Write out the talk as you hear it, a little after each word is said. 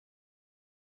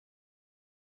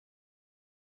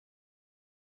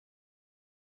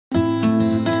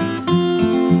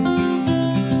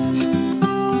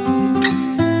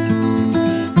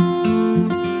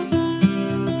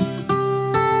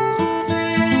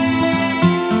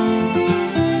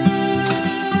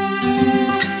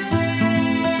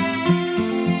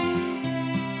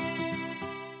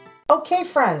Okay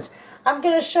friends, I'm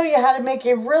going to show you how to make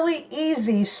a really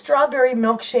easy strawberry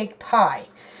milkshake pie.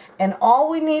 And all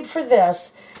we need for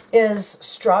this is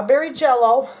strawberry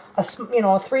jello, a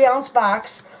 3-ounce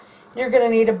box. You're going to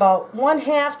need about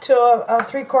 1/2 to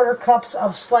 3/4 cups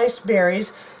of sliced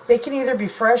berries. They can either be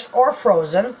fresh or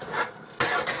frozen.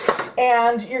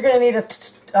 And you're going to need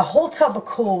a whole tub of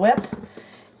Cool Whip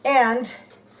and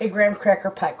a graham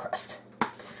cracker pie crust.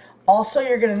 Also,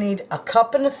 you're going to need 1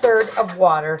 1/3 cups of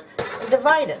water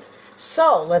divided.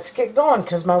 So let's get going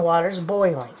because my water's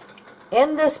boiling.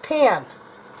 In this pan,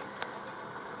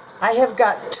 I have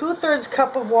got 2/3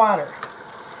 cup of water.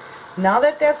 Now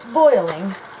that that's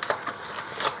boiling,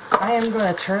 I am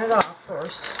going to turn it off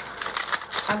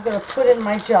first. I'm going to put in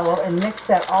my jello and mix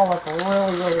that all up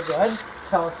really, really good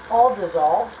until it's all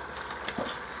dissolved.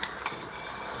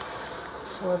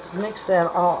 So let's mix that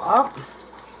all up.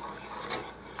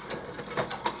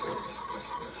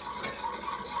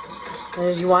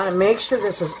 And you want to make sure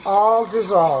this is all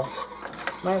dissolved.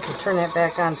 Might have to turn that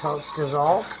back on until it's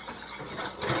dissolved.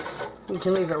 You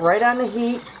can leave it right on the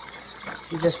heat.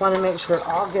 You just want to make sure it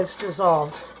all gets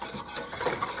dissolved.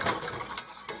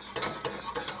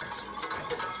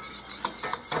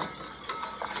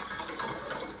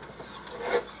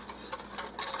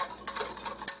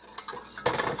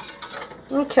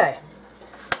 Okay,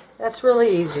 that's really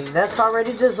easy. That's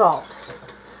already dissolved.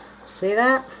 See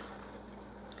that?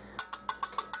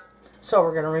 So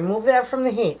we're going to remove that from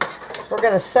the heat. We're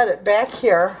going to set it back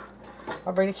here.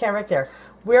 I'll bring the camera right there.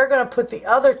 We're going to put the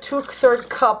other 2/3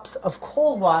 cups of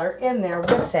cold water in there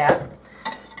with that.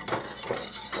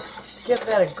 Give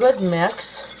that a good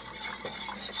mix.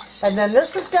 And then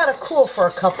this has got to cool for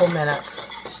a couple minutes.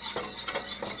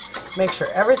 Make sure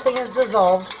everything is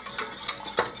dissolved.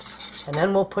 And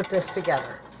then we'll put this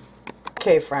together.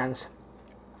 Okay, friends.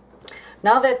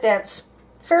 Now that that's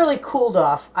fairly cooled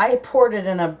off, I poured it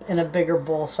in a bigger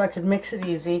bowl so I could mix it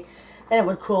easy and it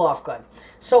would cool off good.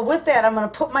 So with that, I'm going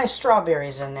to put my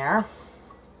strawberries in there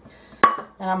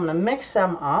and I'm going to mix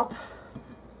them up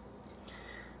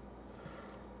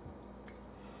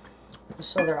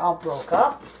so they're all broke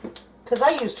up, because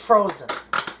I used frozen.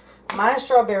 My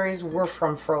strawberries were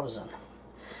from frozen.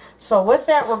 So with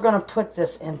that, we're going to put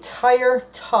this entire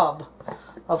tub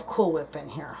of Cool Whip in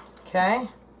here, okay?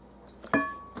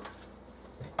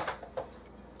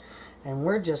 And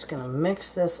we're just going to mix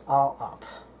this all up.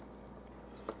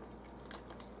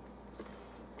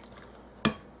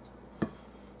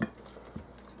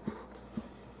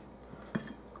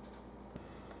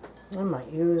 I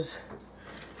might use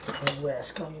a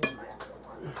whisk. I'll use my other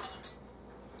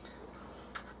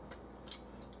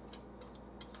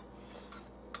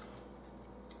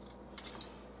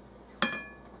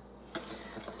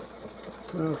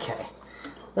one. Okay,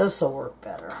 this will work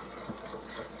better.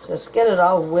 Just get it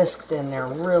all whisked in there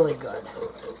really good.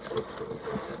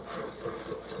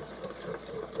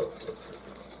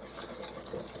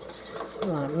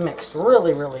 You want it mixed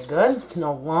really, really good.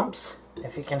 No lumps,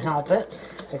 if you can help it,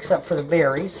 except for the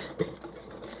berries.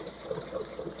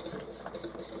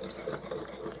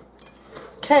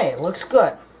 Okay, looks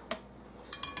good.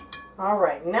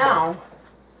 Alright, now,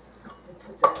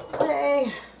 put that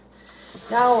away.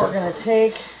 Now we're going to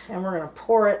take and we're going to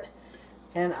pour it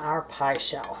in our pie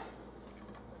shell.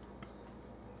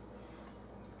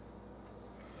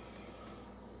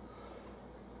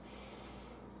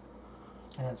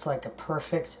 And it's like a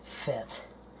perfect fit.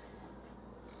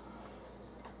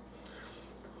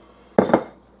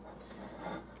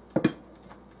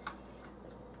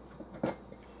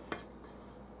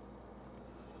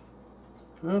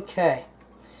 Okay,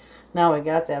 now we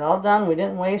got that all done. We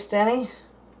didn't waste any.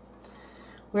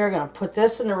 We're going to put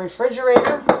this in the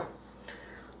refrigerator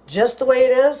just the way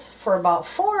it is for about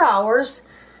 4 hours,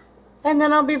 and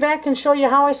then I'll be back and show you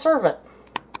how I serve it.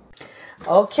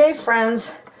 Okay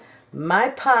friends,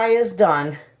 my pie is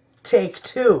done. Take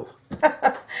 2.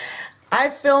 I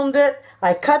filmed it,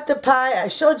 I cut the pie, I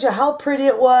showed you how pretty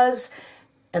it was,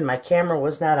 and my camera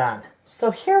was not on.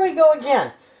 So here we go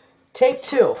again. Take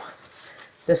 2.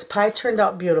 This pie turned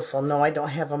out beautiful. No, I don't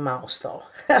have a mouse though.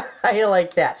 How you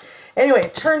like that? Anyway,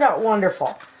 it turned out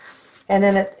wonderful. And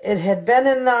then it had been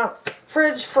in the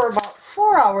fridge for about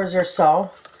 4 hours or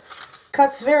so.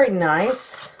 Cuts very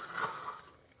nice.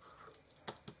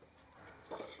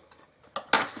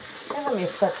 And let me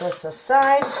set this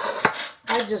aside.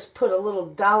 I just put a little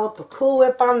dollop of Cool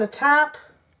Whip on the top.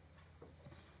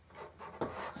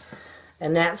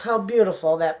 And that's how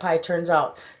beautiful that pie turns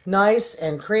out. Nice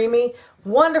and creamy.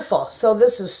 Wonderful. So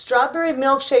this is strawberry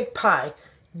milkshake pie.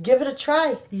 Give it a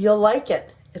try. You'll like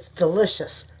it. It's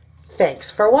delicious.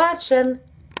 Thanks for watching.